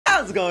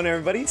How's it going,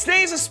 everybody?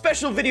 Today's a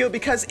special video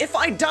because if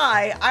I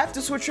die, I have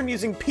to switch from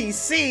using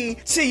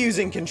PC to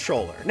using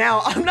controller. Now,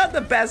 I'm not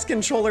the best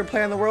controller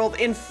player in the world.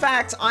 In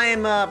fact, I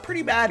am a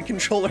pretty bad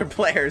controller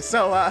player,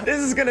 so this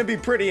is gonna be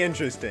pretty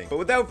interesting. But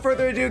without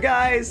further ado,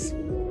 guys,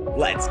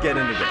 let's get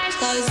into this.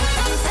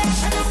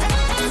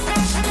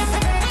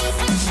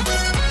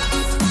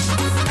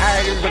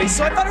 Alright, everybody,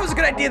 so I thought it was a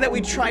good idea that we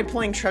try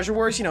playing Treasure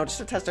Wars, you know, just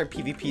to test our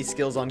PvP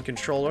skills on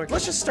controller.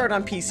 Let's just start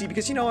on PC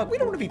because, you know what, we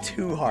don't want to be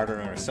too hard on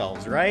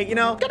ourselves, right? You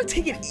know, gotta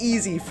take it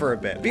easy for a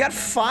bit. We got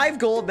 5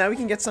 gold, now we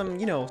can get some,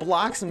 you know,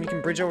 blocks and we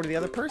can bridge over to the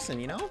other person,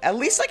 you know? At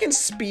least I can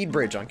speed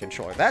bridge on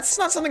controller. That's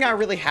not something I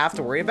really have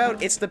to worry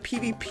about. It's the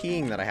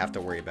PvPing that I have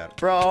to worry about.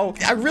 Bro,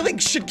 I really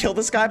should kill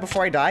this guy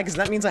before I die because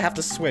that means I have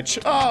to switch.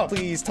 Oh,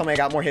 please tell me I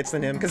got more hits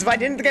than him because if I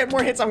didn't get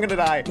more hits, I'm gonna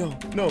die.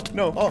 No.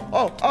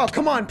 Oh,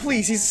 come on,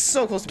 please. He's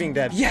so close to being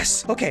dead.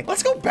 Yes. Okay,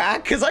 let's go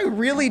back because I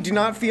really do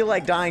not feel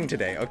like dying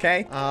today,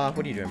 okay?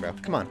 What are you doing, bro?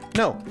 Come on.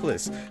 No,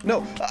 please.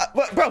 No.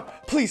 Bro,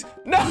 please.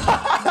 No.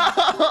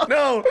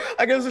 No.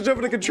 I gotta switch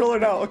over to controller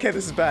now. Okay,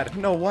 this is bad.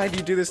 No, why do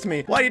you do this to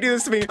me? Why do you do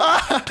this to me?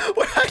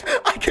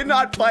 I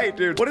cannot fight,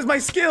 dude. What is my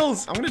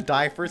skills? I'm gonna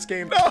die first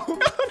game. No.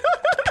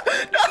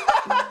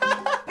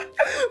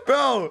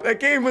 Bro, that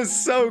game was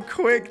so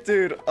quick,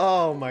 dude.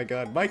 Oh my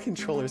god, my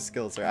controller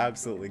skills are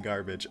absolutely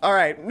garbage. All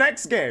right,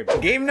 next game.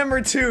 Game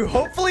number 2.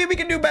 Hopefully we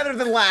can do better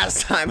than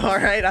last time, all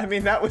right? I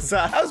mean, that was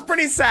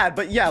pretty sad,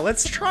 but yeah,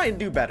 let's try and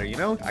do better, you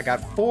know? I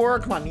got 4.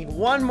 Come on, need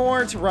 1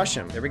 more to rush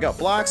him. There we go,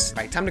 blocks.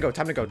 All right, time to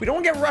go. We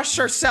don't get rushed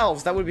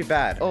ourselves. That would be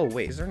bad. Oh,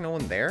 wait, is there no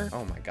one there?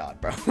 Oh my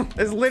god, bro.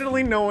 There's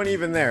literally no one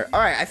even there.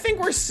 All right, I think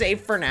we're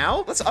safe for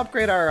now. Let's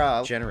upgrade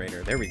our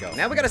generator. There we go.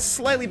 Now we got a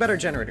slightly better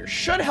generator.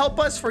 Should help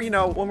us for, you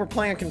know, when we're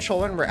playing a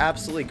controller and we're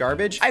absolutely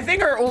garbage. I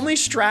think our only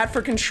strat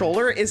for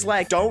controller is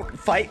like, don't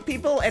fight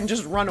people and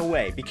just run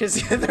away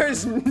because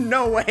there's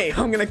no way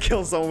I'm gonna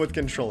kill someone with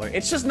controller.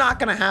 It's just not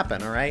gonna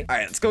happen, all right? All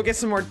right, let's go get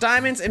some more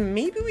diamonds and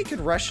maybe we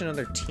could rush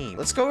another team.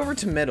 Let's go over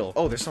to middle.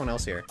 Oh, there's someone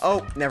else here.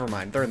 Oh, never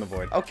mind. They're in the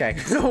void. Okay,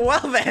 well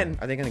then.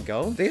 Are they gonna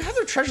go? They have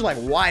their treasure like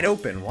wide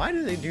open. Why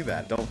do they do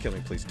that? Don't kill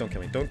me, please. Don't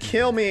kill me. Don't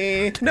kill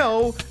me.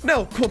 No.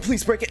 Come on,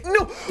 please break it.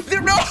 No,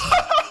 no.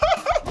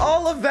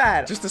 All of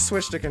that just to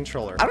switch to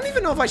controller. I don't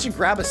even know if I should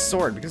grab a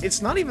sword because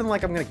it's not even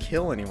like I'm gonna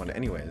kill anyone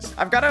anyways.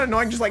 I've got an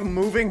annoying just like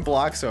moving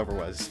blocks over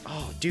was.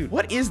 Oh, dude,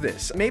 what is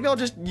this? Maybe I'll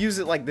just use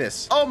it like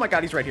this. Oh my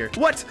god, he's right here.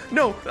 What?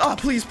 No. Oh,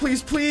 please.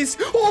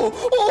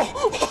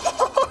 Oh.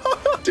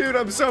 Dude,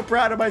 I'm so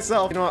proud of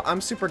myself. You know what? I'm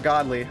super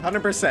godly,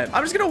 100%.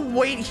 I'm just gonna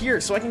wait here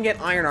so I can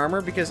get iron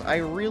armor because I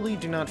really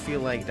do not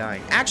feel like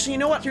dying. Actually, you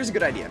know what? Here's a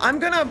good idea. I'm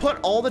gonna put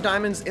all the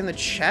diamonds in the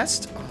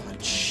chest. Oh,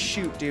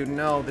 shoot, dude,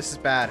 no, this is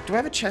bad. Do I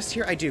have a chest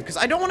here? I do, because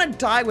I don't want to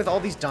die with all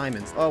these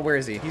diamonds. Oh, where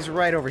is he? He's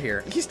right over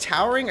here. He's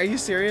towering. Are you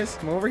serious?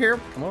 Come over here.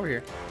 Come over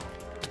here.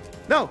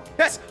 No.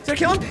 Yes. Did I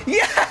kill him?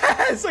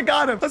 Yes, I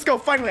got him. Let's go.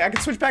 Finally, I can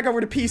switch back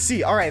over to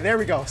PC. All right, there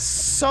we go.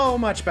 So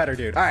much better,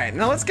 dude. All right,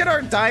 now let's get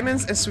our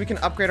diamonds and so we can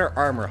upgrade our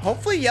armor.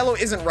 Hopefully yellow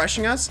isn't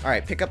rushing us. All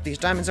right, pick up these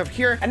diamonds over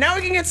here. And now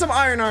we can get some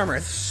iron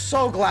armor.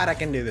 So glad I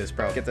can do this,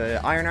 bro. Get the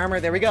iron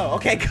armor. There we go.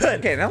 Okay, good.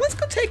 Okay, now let's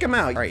go take him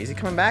out. All right, is he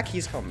coming back?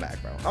 He's coming back,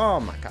 bro.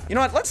 Oh my god. You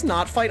know what? Let's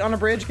not fight on a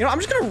bridge. You know, I'm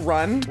just gonna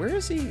run. Where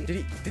is he?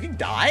 Did he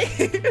die?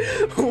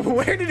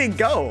 Where did he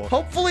go?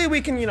 Hopefully we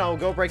can, you know,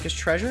 go break his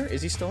treasure.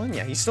 Is he still in?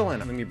 Yeah, he's still in.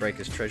 Let me break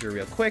his treasure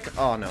real quick.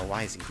 Oh no,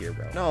 why is he here,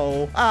 bro?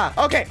 No.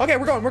 Okay,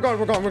 we're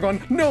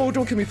going. No,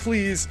 don't kill me,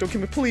 please. Don't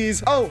kill me,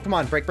 please. Oh, come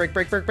on, break. Break.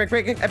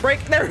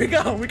 There we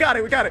go. We got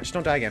it. Just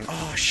don't die again.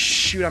 Oh,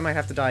 shoot, I might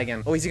have to die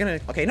again. Oh, is he gonna?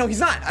 Okay, no, he's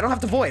not. I don't have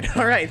to void.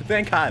 All right,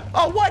 thank God.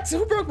 Oh, what?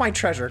 Who broke my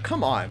treasure?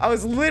 Come on. I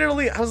was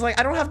like,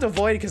 I don't have to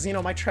void because, you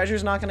know, my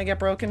treasure's not gonna get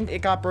broken.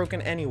 It got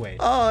broken anyway.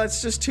 Oh,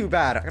 it's just too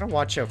bad. I gotta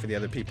watch out for the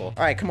other people.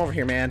 All right, come over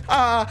here, man.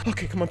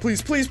 Okay, come on,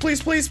 please.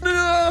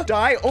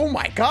 Die. Oh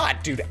my God,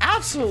 dude,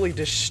 absolutely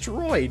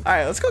destroyed. All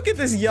right, let's go get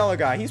this yellow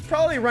guy. He's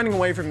probably running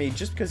away from me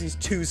just because he's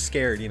too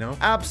scared, you know?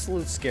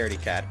 Absolute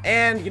scaredy cat.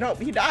 And, you know,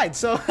 he died,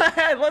 so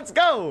let's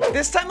go.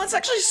 This time, let's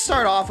actually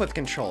start off with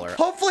controller.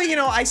 Hopefully, you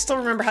know, I still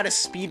remember how to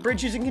speed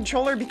bridge using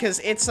controller because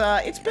it's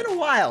been a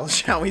while,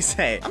 shall we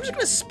say. I'm just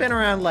gonna spin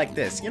around like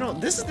this. You know,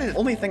 this is the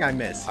only thing I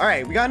miss. All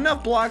right, we got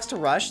enough blocks to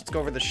rush. Let's go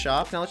over to the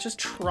shop. Now let's just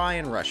try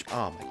and rush.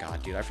 Oh my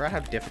God, dude, I forgot how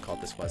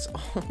difficult this was.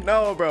 Oh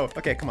no, bro.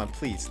 Okay, come on,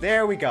 please.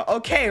 There we go.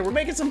 Okay, we're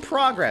making some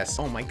progress.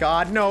 Oh my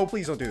God, no,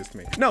 please don't do this to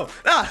me. No.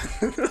 No.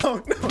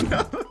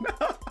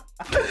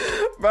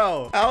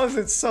 Bro, how is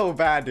it so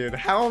bad, dude?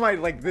 How am I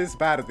like this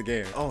bad at the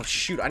game? Oh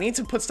shoot, I need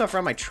to put stuff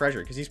around my treasure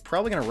because he's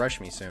probably gonna rush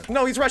me soon.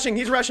 No, he's rushing.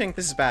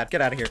 This is bad.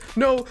 Get out of here.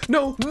 No.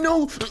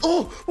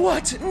 Oh,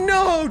 what?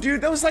 No,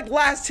 dude, that was like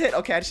last hit.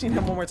 Okay, I just need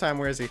him one more time.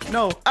 Where is he?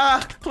 No.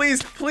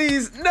 Please.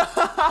 No.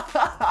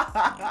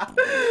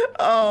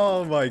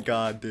 Oh my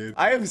God, dude.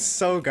 I am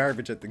so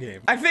garbage at the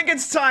game. I think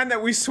it's time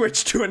that we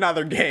switch to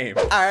another game.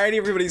 All right,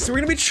 everybody. So we're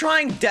gonna be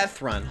trying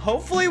Deathrun.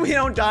 Hopefully we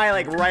don't die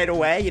like right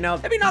away, you know?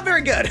 That'd be not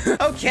very good.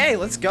 Okay,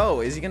 let's let's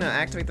go. Is he gonna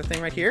activate the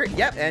thing right here?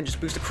 Yep, and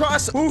just boost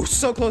across. Ooh,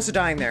 so close to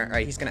dying there. All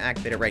right, he's gonna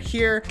activate it right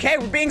here. Okay,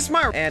 we're being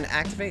smart. And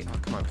activate. Oh,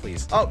 come on,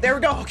 please. Oh, there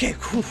we go. Okay,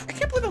 whew. I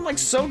can't believe I'm like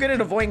so good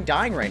at avoiding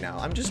dying right now.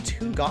 I'm just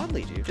too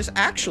godly, dude. Just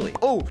actually.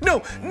 Oh,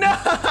 no, no.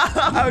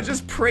 I was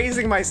just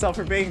praising myself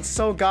for being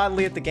so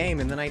godly at the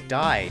game, and then I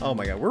died. Oh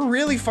my God, we're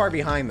really far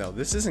behind though.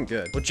 This isn't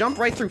good. We'll jump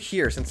right through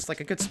here since it's like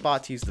a good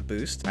spot to use the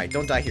boost. All right,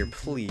 don't die here,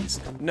 please.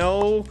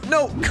 No,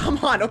 no, come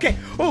on. Okay.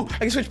 Oh, I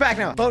can switch back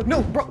now. Oh,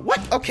 no, bro, what?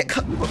 Okay,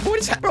 what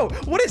is bro,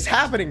 what is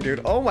happening,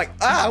 dude? Oh my,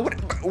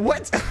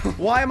 what?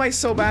 Why am I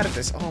so bad at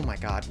this? Oh my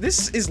God,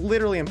 this is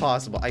literally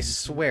impossible. I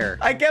swear.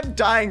 I kept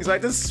dying, so I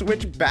had to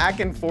switch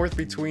back and forth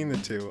between the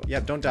two.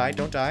 Yep, don't die,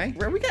 don't die.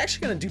 Are we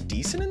actually gonna do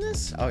decent in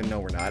this? Oh, no,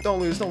 we're not. Don't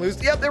lose, don't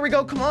lose. Yep, there we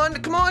go. Come on,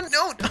 come on.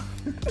 No.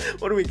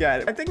 What do we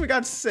get? I think we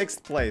got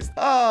 6th place.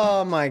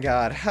 Oh my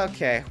God.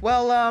 Okay.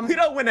 Well, we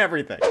don't win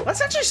everything.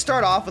 Let's actually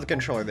start off with a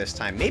controller this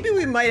time. Maybe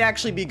we might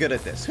actually be good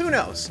at this. Who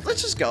knows?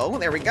 Let's just go.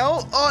 There we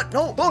go. Oh,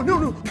 no. Oh, no,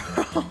 no.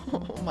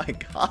 Oh my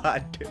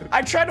God, dude.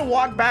 I tried to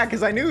walk back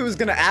because I knew he was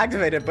going to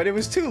activate it, but it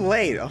was too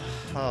late.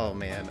 Oh,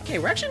 man. Okay,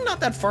 we're actually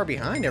not that far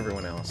behind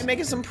everyone else. We're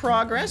making some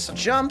progress.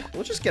 Jump.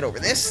 We'll just get over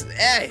this.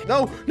 Hey.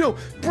 No, no.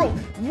 Bro,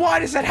 why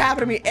does that happen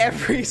to me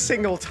every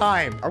single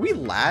time? Are we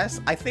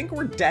last? I think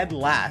we're dead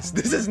last.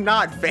 This is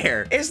not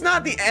fair. It's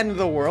not the end of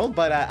the world,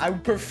 but I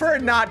would prefer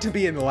not to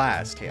be in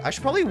last. Okay, I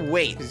should probably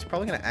wait. He's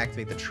probably gonna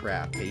activate the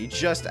trap. Okay, he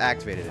just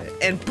activated it.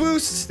 And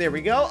boosts. There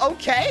we go.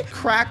 Okay.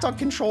 Cracked on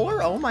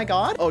controller. Oh my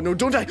God. Oh no,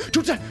 don't die.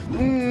 Don't die.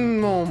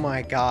 Oh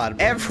my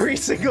God. Every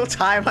single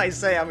time I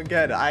say I'm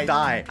good, I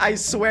die. I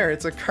swear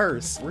it's a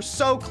curse. We're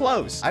so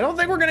close. I don't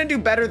think we're gonna do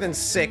better than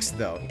 6th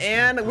though.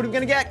 And what are we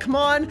gonna get? Come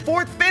on.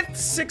 4th, 5th,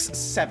 6th,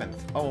 7th.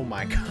 Oh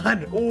my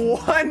God.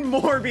 One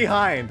more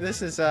behind.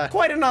 This is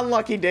quite an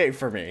unlucky day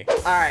for me.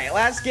 All right,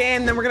 last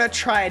game, then we're gonna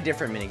try a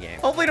different mini game.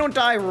 Hopefully don't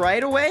die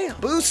right away.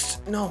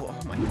 Boost. No,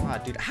 oh my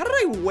God, dude. How did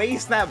I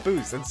waste that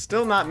boost and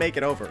still not make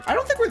it over? I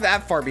don't think we're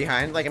that far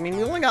behind. Like, I mean,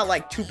 we only got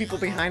like 2 people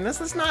behind us.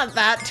 That's not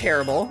that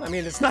terrible. I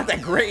mean, it's not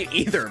that great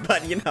either,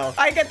 but you know,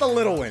 I get the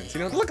little wins.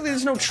 You know, look,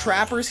 there's no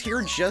trappers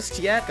here just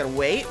yet. Gotta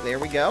wait. There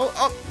we go.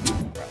 Oh.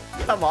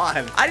 Come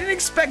on. I didn't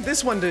expect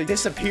this one to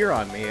disappear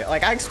on me.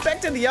 Like, I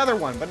expected the other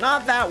one, but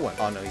not that one.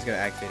 Oh, no, he's gonna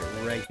activate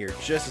it right here,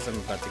 just as I'm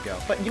about to go.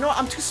 But you know what?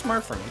 I'm too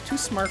smart for him. I'm too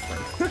smart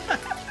for him.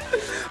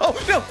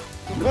 Oh, no.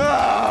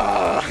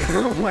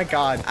 Oh my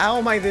God. How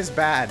am I this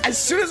bad? As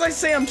soon as I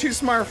say I'm too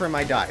smart for him,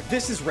 I die.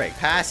 This is right.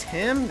 Pass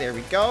him. There we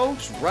go.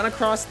 Just run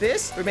across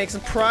this. We make some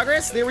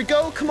progress. There we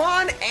go. Come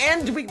on.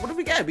 And what did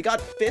we get? We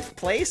got 5th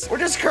place. We're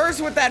just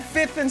cursed with that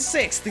 5th and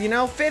 6th, you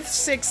know? 5th,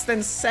 6th,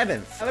 and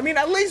 7th. I mean,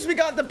 at least we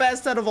got the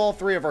best out of all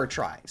 3 of our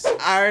tries.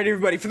 All right,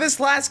 everybody. For this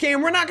last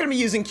game, we're not going to be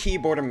using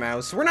keyboard and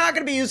mouse. We're not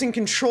going to be using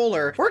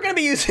controller. We're going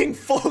to be using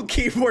full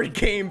keyboard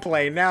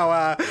gameplay.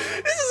 Now,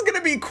 this is going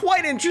to be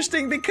quite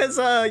interesting because,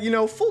 you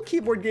know, full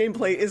keyboard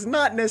gameplay is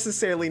not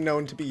necessarily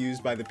known to be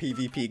used by the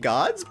PvP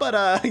gods,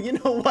 but you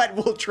know what?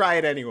 We'll try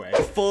it anyway.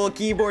 Full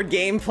keyboard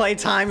gameplay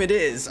time it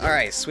is. All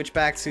right, switch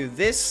back to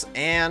this,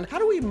 and how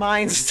do we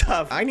mine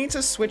stuff? I need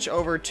to switch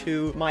over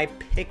to my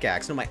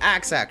pickaxe. No, my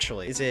axe,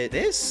 actually. Is it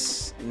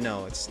this?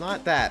 No, it's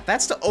not that.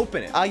 That's to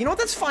open it. You know what?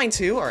 That's fine,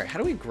 too. All right, how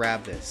do we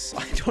grab this?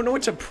 I don't know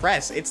what to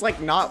press. It's, like,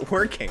 not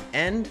working.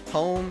 End,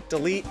 home,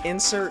 delete,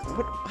 insert.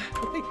 What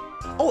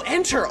oh,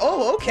 enter.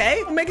 Oh,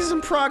 okay. We're making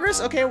some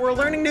progress. Okay, we're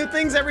learning new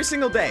things every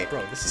single day.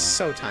 Bro, this is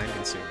so time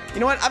consuming. You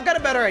know what? I've got a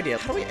better idea.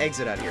 How do we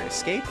exit out of here?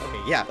 Escape?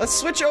 Okay, yeah. Let's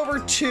switch over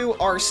to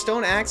our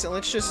stone axe and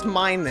let's just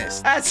mine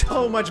this. That's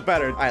so much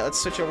better. All right,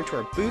 let's switch over to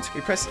our boot.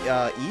 We press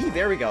E.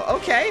 There we go.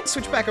 Okay,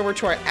 switch back over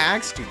to our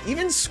axe. Dude,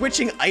 even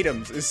switching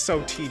items is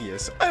so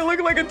tedious. I look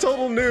like a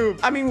total noob.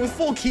 I mean, with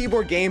full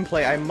keyboard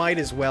gameplay, I might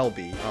as well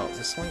be. Oh,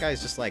 this one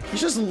guy's just like,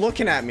 he's just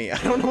looking at me.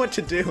 I don't know what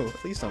to do.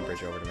 Please don't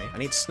bridge over to me. I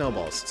need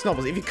snowballs.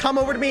 Snowballs. If you come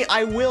over to me,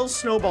 I will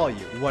snowball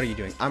you. What are you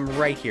doing? I'm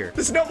right here.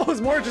 The snowball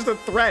is more just a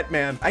threat,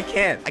 man. I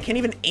can't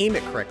even aim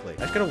it correctly.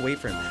 I just gotta wait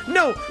for him.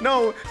 No,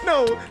 no,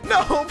 no,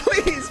 no,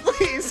 please,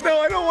 please. No,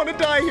 I don't want to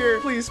die here.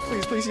 Please,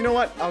 please, please. You know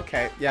what?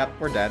 Okay, yep,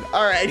 we're dead.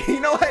 All right, you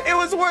know what? It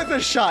was worth a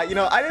shot. You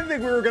know, I didn't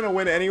think we were gonna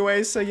win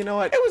anyway, so you know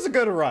what? It was a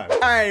good run. All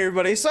right,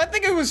 everybody. So I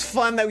think it was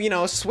fun that, you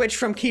know, switch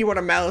from keyboard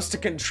and mouse to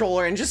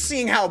controller and just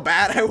seeing how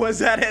bad I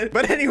was at it.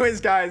 But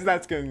anyways, guys,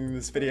 that's gonna be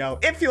this video.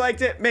 If you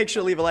liked it, make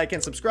sure to leave a like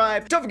and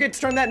subscribe. Don't forget to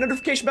turn that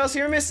notification bell so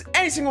you don't miss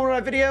any single one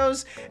of my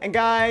videos. And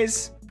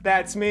guys,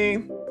 that's me.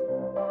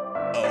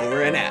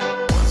 Over and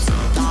out.